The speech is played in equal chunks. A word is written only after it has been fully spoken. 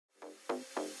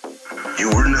You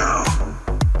are now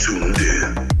tuned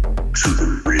in to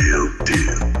the real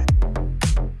deal.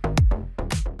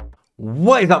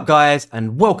 What is up, guys,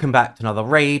 and welcome back to another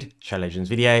Raid Shadow Legends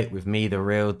video with me, the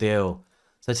real deal.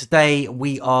 So today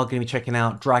we are going to be checking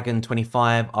out Dragon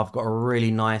 25. I've got a really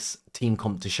nice team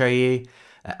comp to show you.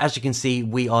 As you can see,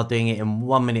 we are doing it in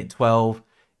 1 minute 12.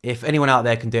 If anyone out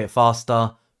there can do it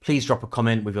faster, please drop a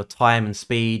comment with your time and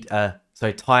speed.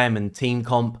 Time and team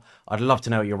comp. I'd love to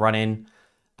know what you're running.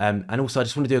 And also, I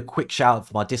just want to do a quick shout out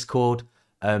for my Discord.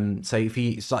 So if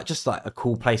you, it's like just like a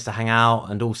cool place to hang out,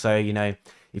 and also, you know,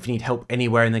 if you need help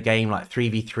anywhere in the game, like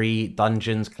 3v3,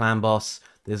 dungeons, clan boss,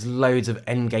 there's loads of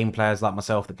end game players like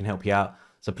myself that can help you out.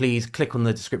 So please click on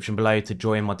the description below to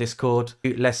join my Discord.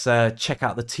 Let's check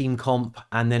out the team comp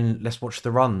and then let's watch the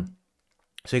run.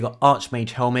 So you got Archmage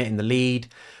Helmet in the lead,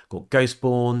 got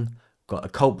Ghostborn, got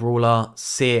Occult Brawler,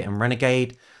 Seer and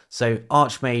Renegade. So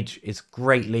Archmage is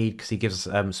great lead because he gives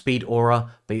speed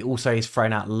aura, but he also is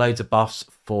throwing out loads of buffs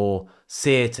for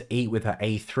Seer to eat with her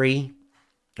A3.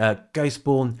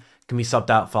 Ghostborn can be subbed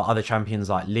out for other champions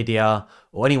like Lydia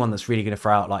or anyone that's really going to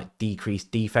throw out like decreased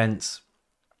defense.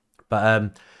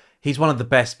 But he's one of the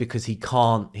best because he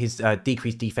can't, his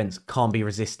decreased defense can't be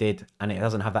resisted and it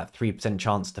doesn't have that 3%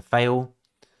 chance to fail.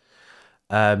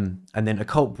 And then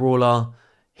Occult Brawler,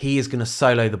 he is going to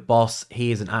solo the boss.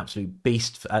 He is an absolute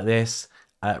beast at this.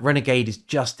 Renegade is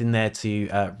just in there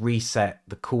to reset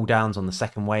the cooldowns on the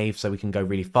second wave so we can go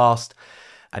really fast.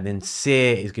 And then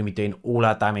Seer is going to be doing all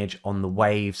our damage on the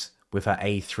waves with her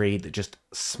A3 that just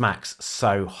smacks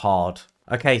so hard.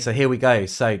 Okay, so here we go.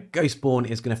 So Ghostborn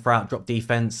is going to throw out drop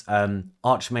defense.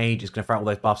 Archmage is going to throw out all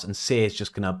those buffs. And Seer is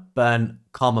just going to burn,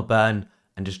 Karma burn,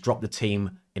 and just drop the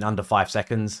team in under 5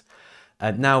 seconds.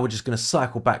 Now we're just going to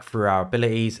cycle back through our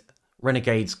abilities.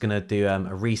 Renegade's going to do a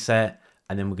reset.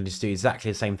 And then we're going to just do exactly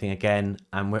the same thing again.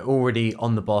 And we're already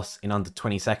on the boss in under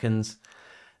 20 seconds.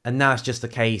 And now it's just a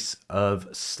case of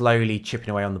slowly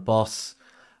chipping away on the boss.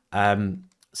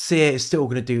 Seer is still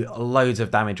going to do loads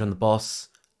of damage on the boss.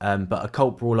 But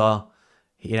Occult Brawler,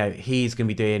 you know, he's going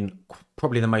to be doing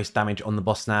probably the most damage on the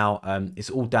boss now. It's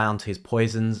all down to his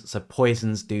poisons. So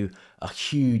poisons do a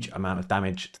huge amount of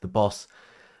damage to the boss.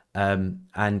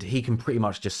 And he can pretty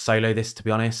much just solo this, to be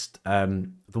honest. The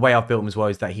way I've built him as well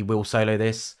is that he will solo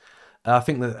this. I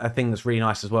think that a thing that's really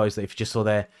nice as well is that if you just saw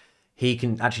there, he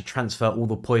can actually transfer all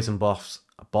the poison buffs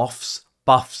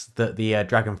that the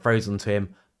dragon throws onto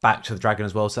him back to the dragon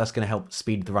as well. So that's going to help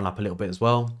speed the run up a little bit as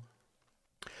well.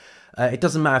 It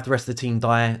doesn't matter if the rest of the team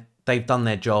die. They've done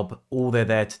their job. All they're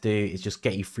there to do is just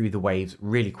get you through the waves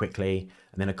really quickly.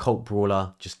 And then Occult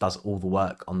Brawler just does all the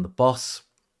work on the boss.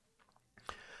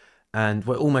 And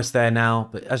we're almost there now.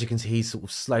 But as you can see, he's sort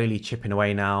of slowly chipping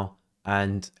away now.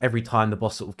 And every time the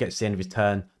boss sort of gets to the end of his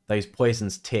turn, those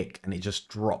poisons tick and it just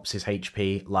drops his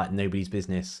HP like nobody's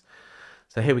business.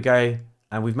 So here we go.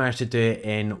 And we've managed to do it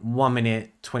in 1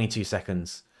 minute, 22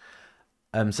 seconds.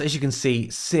 So as you can see,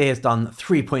 Seer has done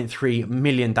 3.3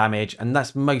 million damage, and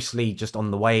that's mostly just on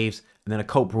the waves. And then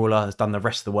Occult Brawler has done the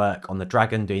rest of the work on the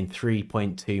dragon, doing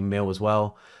 3.2 mil as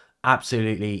well.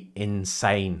 Absolutely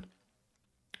insane.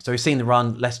 So we've seen the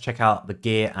run. Let's check out the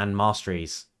gear and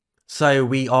masteries. So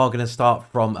we are going to start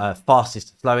from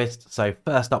fastest to slowest. So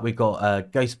first up, we've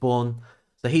got Ghostborn.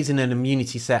 So he's in an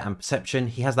immunity set and perception.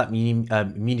 He has that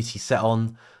immunity set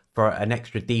on for an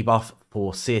extra debuff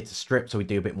for Seer to strip, so we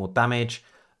do a bit more damage.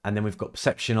 And then we've got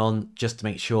perception on just to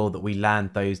make sure that we land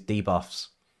those debuffs.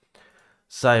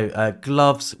 So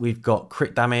gloves, we've got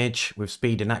crit damage with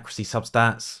speed and accuracy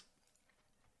substats.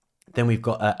 Then we've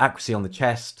got accuracy on the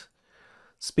chest,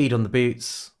 speed on the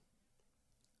boots,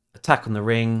 attack on the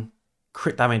ring,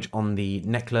 crit damage on the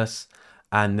necklace,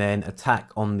 and then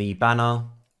attack on the banner.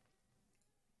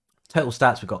 Total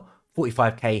stats, we've got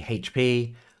 45k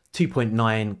HP,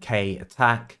 2.9k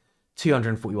attack,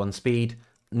 241 speed,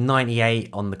 98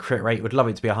 on the crit rate. Would love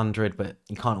it to be 100, but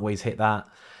you can't always hit that.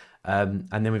 And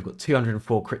then we've got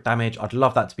 204 crit damage. I'd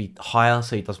love that to be higher,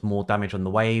 so he does more damage on the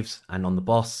waves and on the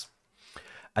boss.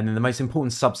 And then the most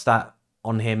important substat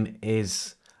on him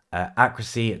is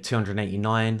accuracy at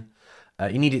 289.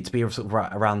 You need it to be sort of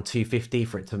around 250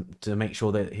 for it to make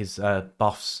sure that his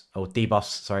buffs or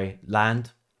debuffs, sorry,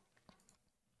 land.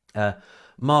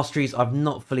 Masteries, I've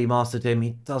not fully mastered him.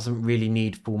 He doesn't really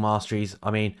need full masteries.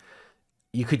 I mean,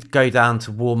 you could go down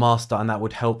to War Master and that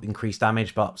would help increase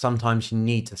damage, but sometimes you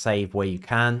need to save where you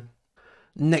can.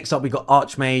 Next up, we've got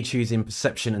Archmage, who's in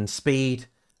perception and speed.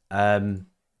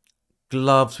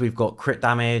 Gloves, we've got crit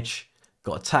damage,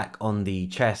 got attack on the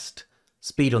chest,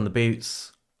 speed on the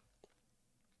boots,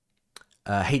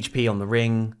 HP on the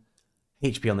ring,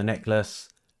 HP on the necklace,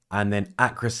 and then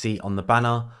accuracy on the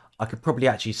banner. I could probably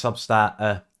actually sub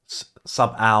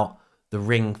out the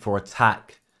ring for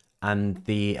attack and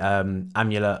the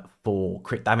amulet for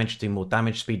crit damage, do more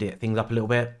damage, speed things up a little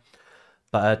bit.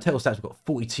 But total stats, we've got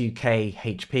 42k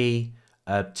HP,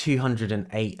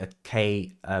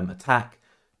 208k attack,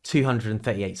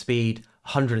 238 speed,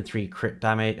 103 crit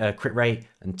damage, crit rate,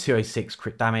 and 206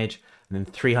 crit damage, and then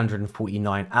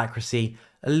 349 accuracy.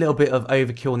 A little bit of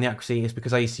overkill on the accuracy is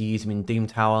because I used to use him in Doom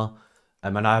Tower,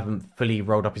 and I haven't fully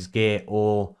rolled up his gear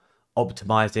or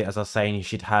optimized it. As I was saying, you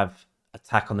should have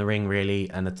attack on the ring really,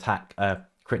 and attack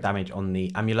crit damage on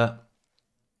the amulet.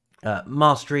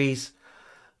 Masteries,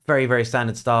 very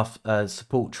standard stuff.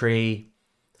 Support tree,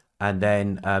 and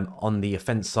then on the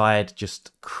offense side,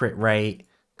 just crit rate,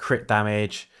 crit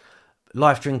damage,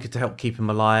 life drinker to help keep him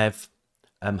alive,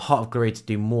 Heart of Glory to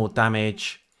do more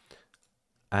damage,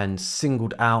 and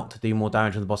singled out to do more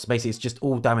damage on the boss. So basically, it's just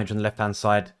all damage on the left hand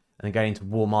side, and then going into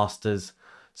War Masters,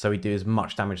 so we do as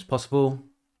much damage as possible.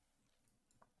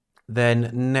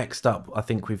 Then next up, I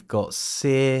think we've got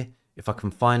Seer, if I can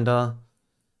find her.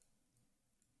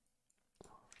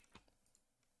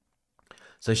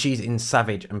 So she's in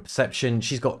Savage and Perception.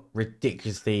 She's got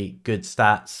ridiculously good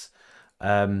stats,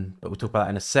 but we'll talk about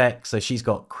that in a sec. So she's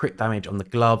got crit damage on the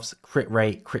gloves, crit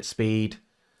rate, crit speed,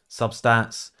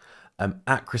 substats,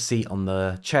 accuracy on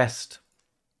the chest,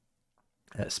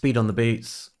 speed on the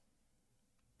boots,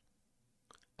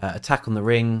 attack on the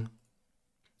ring,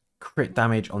 crit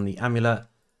damage on the amulet,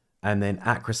 and then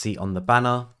accuracy on the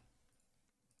banner.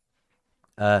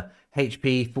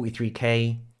 HP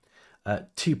 43k,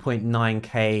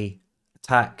 2.9k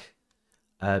attack,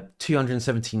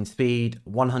 217 speed,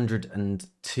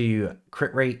 102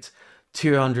 crit rate,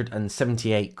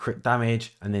 278 crit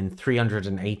damage, and then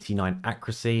 389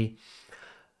 accuracy.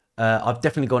 I've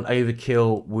definitely gone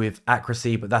overkill with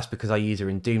accuracy, but that's because I use her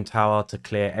in Doom Tower to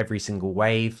clear every single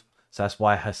wave, so that's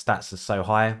why her stats are so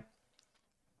high.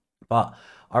 But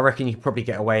I reckon you can probably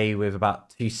get away with about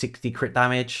 260 crit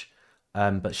damage,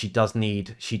 but she does need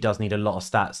a lot of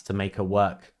stats to make her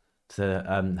work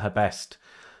to her best.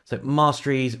 So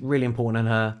mastery is really important in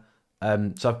her.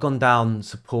 So I've gone down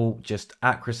support, just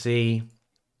accuracy,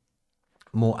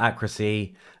 more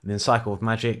accuracy, and then cycle of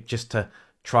magic, just to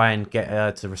try and get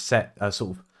her to reset,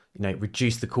 sort of, you know,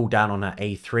 reduce the cooldown on her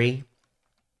A3.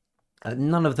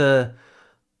 None of the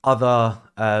other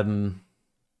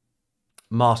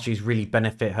masteries really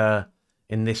benefit her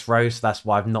in this row, so that's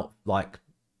why I've not, like,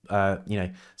 you know,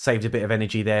 saved a bit of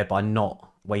energy there by not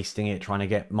wasting it trying to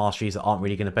get masteries that aren't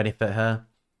really going to benefit her.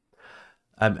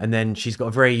 And then she's got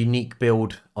a very unique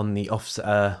build on the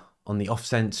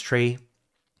offsense tree.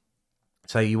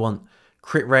 So you want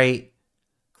crit rate,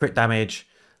 crit damage.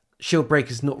 Shield Breaker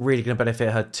is not really going to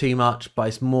benefit her too much, but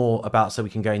it's more about so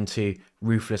we can go into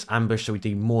Ruthless Ambush, so we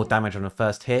do more damage on the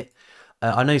first hit.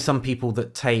 I know some people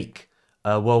that take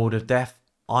World of Death.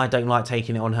 I don't like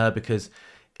taking it on her because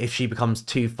if she becomes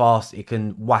too fast, it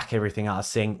can whack everything out of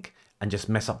sync and just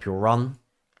mess up your run.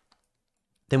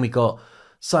 Then we got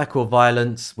Cycle of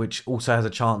Violence, which also has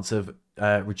a chance of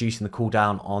reducing the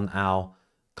cooldown on our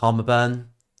Karma Burn.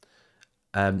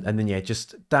 And then, yeah,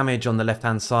 just damage on the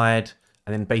left-hand side.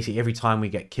 And then basically every time we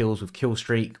get kills with Kill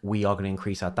Streak, we are going to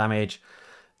increase our damage.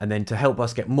 And then to help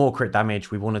us get more crit damage,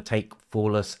 we want to take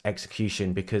Flawless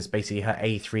Execution, because basically her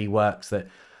A3 works that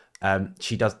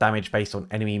she does damage based on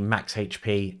enemy max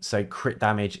HP. So crit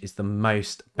damage is the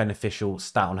most beneficial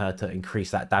stat on her to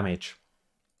increase that damage.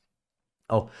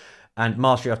 Oh, and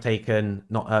Mastery I've taken,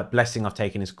 not Blessing I've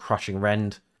taken, is Crushing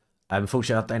Rend.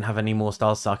 Unfortunately, I don't have any more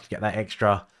stars, so I could get that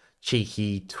extra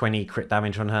cheeky 20 crit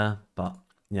damage on her. But,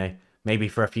 you know, maybe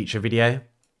for a future video.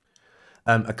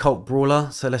 Occult Brawler.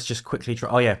 So let's just quickly try.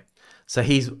 Oh, yeah. So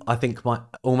he's, I think,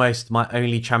 almost my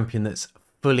only champion that's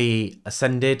fully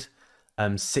ascended.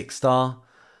 6-star.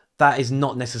 That is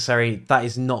not necessary. That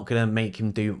is not going to make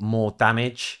him do more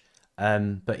damage.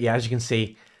 But yeah, as you can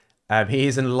see, he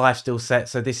is in a lifesteal set.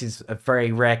 So this is a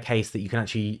very rare case that you can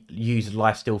actually use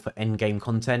lifesteal for endgame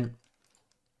content.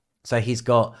 So he's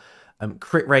got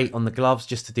crit rate on the gloves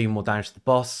just to do more damage to the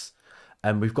boss.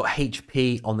 We've got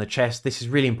HP on the chest. This is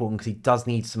really important because he does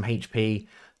need some HP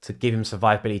to give him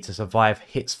survivability to survive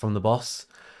hits from the boss.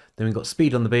 Then we've got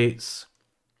speed on the boots,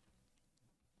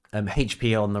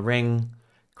 HP on the ring,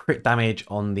 crit damage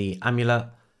on the amulet,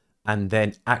 and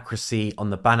then accuracy on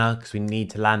the banner because we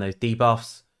need to land those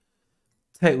debuffs.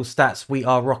 Total stats, we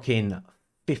are rocking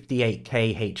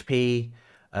 58k HP,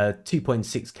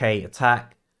 2.6k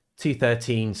attack,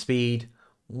 213 speed,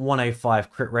 105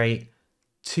 crit rate,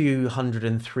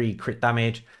 203 crit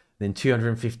damage, then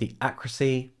 250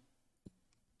 accuracy.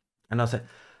 And that's it.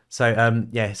 So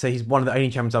yeah, so he's one of the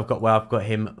only champions I've got where I've got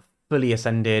him fully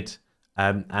ascended,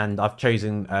 and I've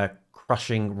chosen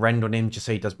Crushing Rend on him just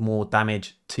so he does more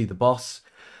damage to the boss.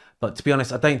 But to be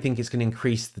honest, I don't think it's going to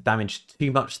increase the damage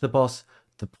too much to the boss.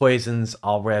 The poisons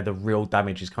are where the real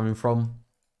damage is coming from.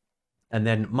 And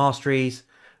then Masteries,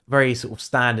 very sort of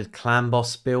standard clan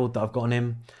boss build that I've got on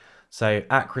him. So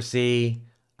Accuracy,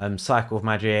 Cycle of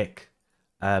Magic,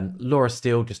 Laura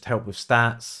Steel just to help with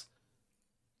stats,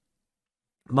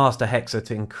 Master Hexer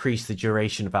to increase the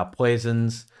duration of our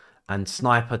poisons, and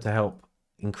Sniper to help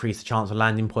increase the chance of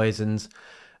landing poisons.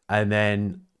 And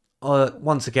then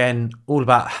once again, all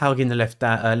about hugging the left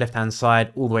hand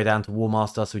side all the way down to War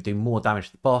Master, so we do more damage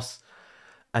to the boss.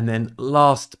 And then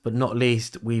last but not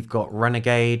least, we've got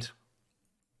Renegade.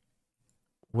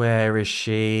 Where is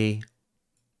she?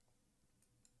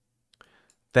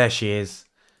 There she is.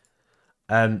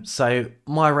 So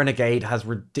my Renegade has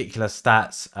ridiculous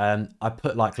stats. I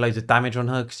put like loads of damage on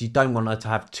her because you don't want her to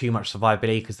have too much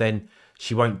survivability, because then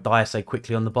she won't die so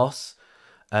quickly on the boss.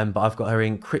 But I've got her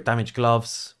in crit damage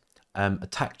gloves,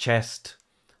 attack chest,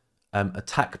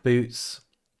 attack boots,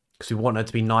 because we want her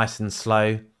to be nice and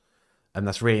slow. And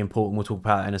that's really important. We'll talk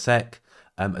about that in a sec.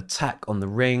 Attack on the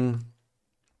ring,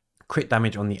 crit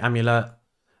damage on the amulet,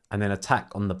 and then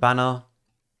attack on the banner.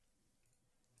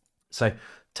 So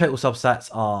total substats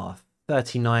are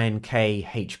 39k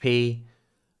HP,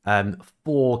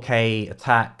 4k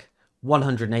attack,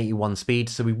 181 speed.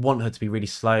 So we want her to be really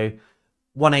slow.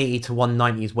 180 to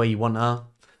 190 is where you want her.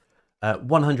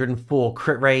 104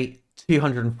 crit rate,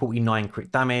 249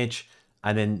 crit damage,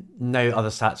 and then no other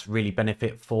stats really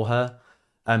benefit for her.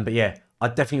 But yeah, I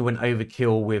definitely went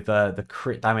overkill with the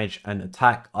crit damage and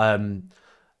attack.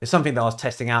 It's something that I was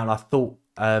testing out, and I thought,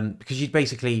 because you'd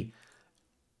basically,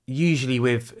 usually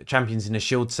with champions in a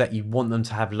shield set, you want them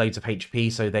to have loads of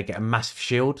HP so they get a massive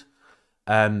shield.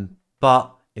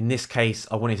 But in this case,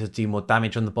 I wanted to do more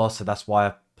damage on the boss, so that's why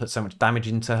I put so much damage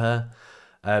into her.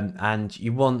 And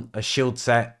you want a shield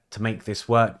set to make this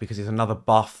work, because it's another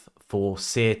buff for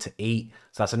Seer to eat.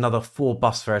 So that's another 4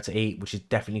 buffs for her to eat, which is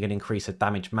definitely going to increase her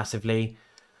damage massively.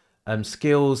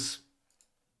 Skills,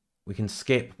 we can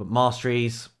skip, but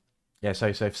Masteries, yeah,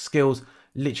 so for skills,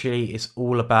 literally it's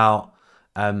all about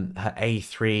her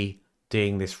A3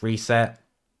 doing this reset.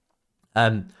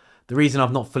 The reason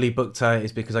I've not fully booked her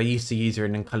is because I used to use her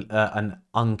in an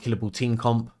unkillable team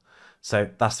comp. So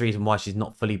that's the reason why she's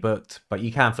not fully booked. But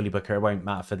you can fully book her, it won't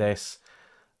matter for this.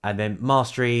 And then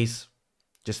Masteries,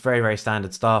 just very, very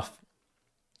standard stuff.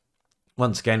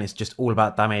 Once again, it's just all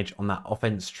about damage on that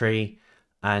offense tree.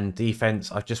 And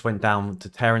defense, I just went down to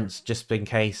Terrence just in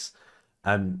case.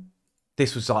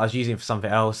 This was, I was using it for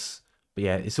something else. But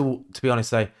yeah, it's all, to be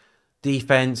honest though,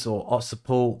 defense or op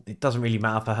support, it doesn't really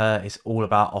matter for her. It's all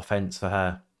about offense for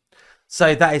her.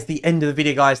 So that is the end of the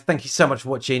video, guys. Thank you so much for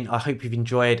watching. I hope you've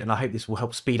enjoyed, and I hope this will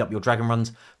help speed up your dragon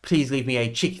runs. Please leave me a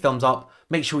cheeky thumbs up.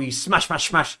 Make sure you smash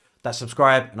that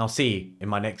subscribe, and I'll see you in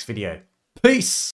my next video. Peace!